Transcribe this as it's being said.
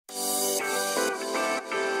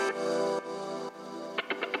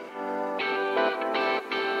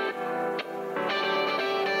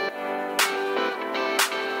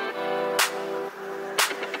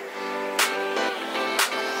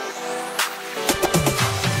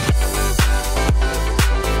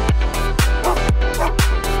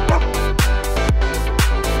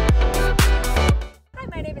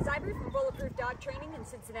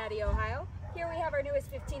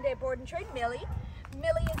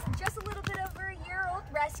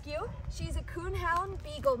rescue. She's a Coon Hound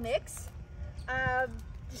Beagle mix.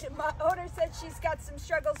 My owner said she's got some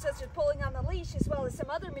struggles such as pulling on the leash as well as some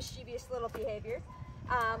other mischievous little behaviors.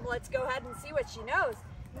 Let's go ahead and see what she knows.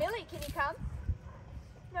 Millie, can you come?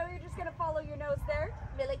 No, you're just gonna follow your nose there.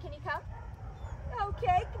 Millie, can you come?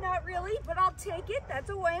 Okay, not really, but I'll take it. That's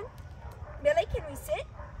a win. Millie, can we sit?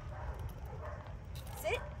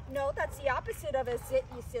 Sit? No, that's the opposite of a sit,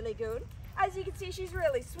 you silly goon. As you can see, she's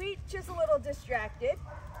really sweet, just a little distracted.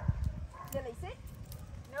 Millie, sit?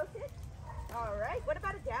 No sit? All right, what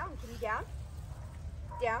about a down? Can you down?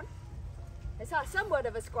 Down? I saw somewhat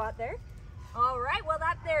of a squat there. All right, well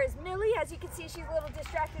that there is Millie. As you can see, she's a little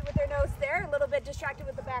distracted with her nose there, a little bit distracted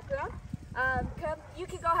with the background. You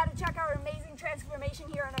can go ahead and check our amazing transformation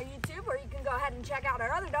here on our YouTube, or you can go ahead and check out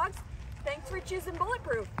our other dogs. Thanks for choosing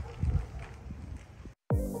Bulletproof.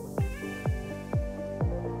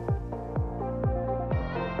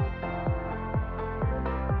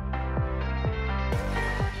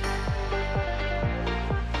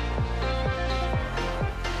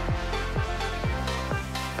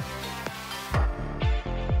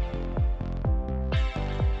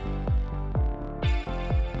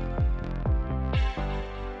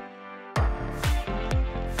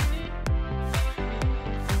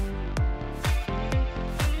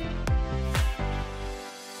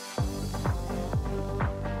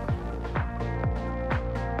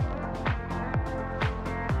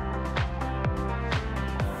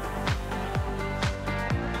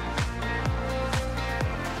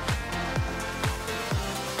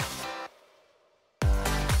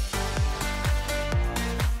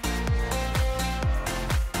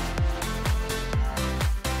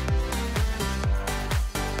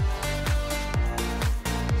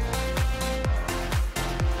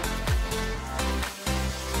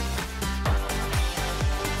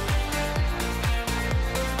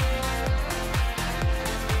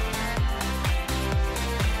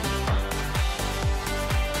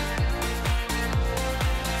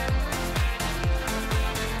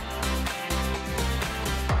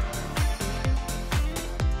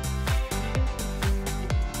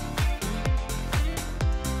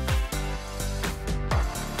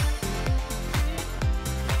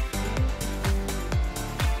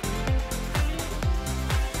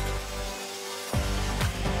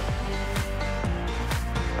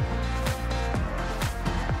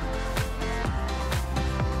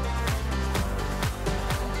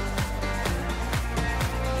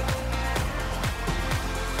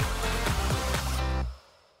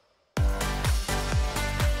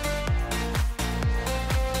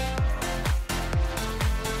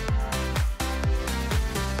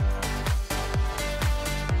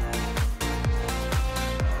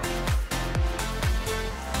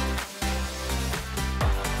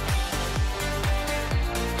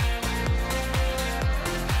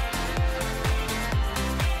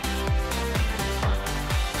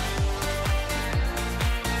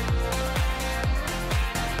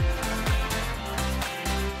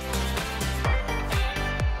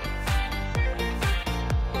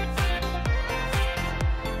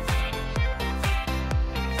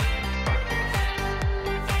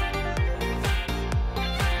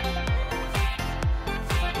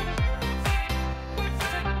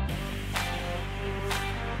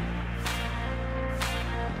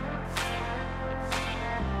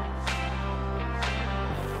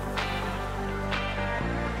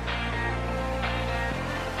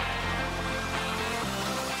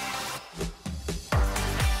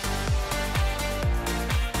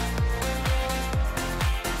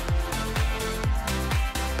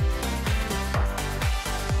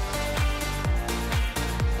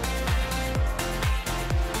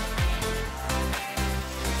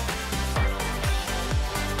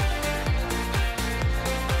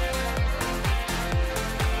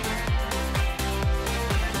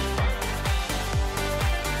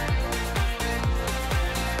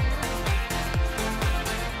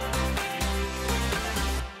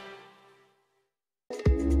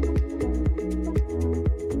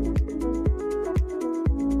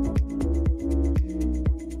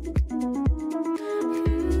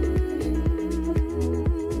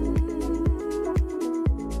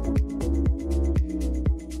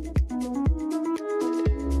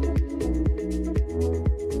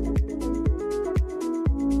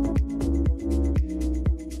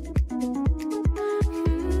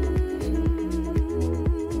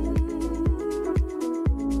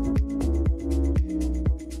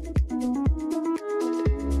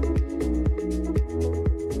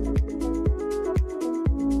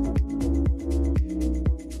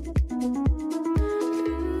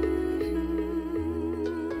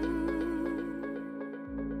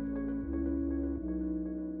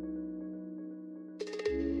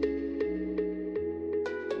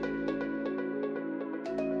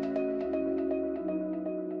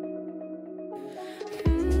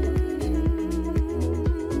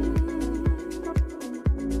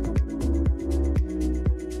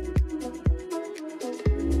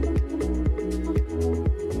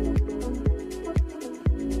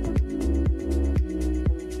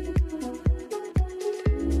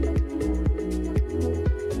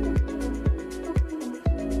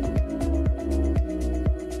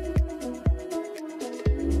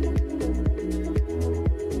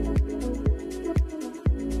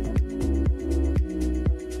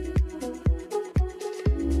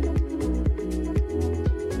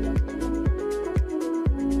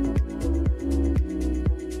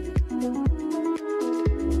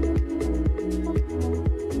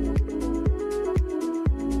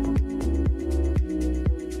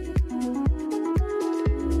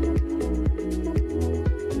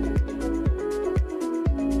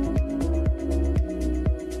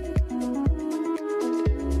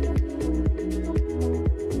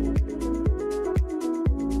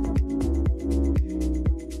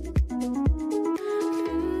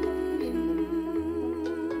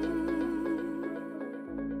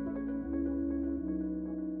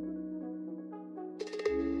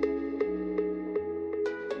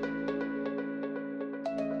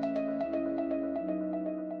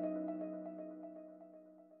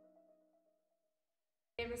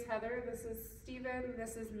 Heather, this is Steven,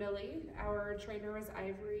 this is Millie. Our trainer was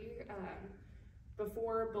Ivory.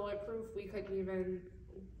 Before Bulletproof, we couldn't even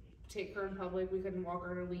take her in public. We couldn't walk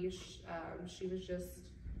her on a leash. She was just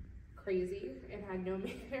crazy and had no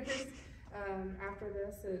manners. After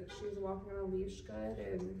this, she was walking on a leash good,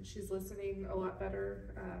 and she's listening a lot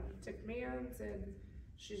better to commands, and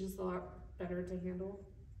she's just a lot better to handle.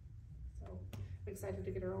 So I'm excited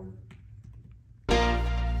to get her home.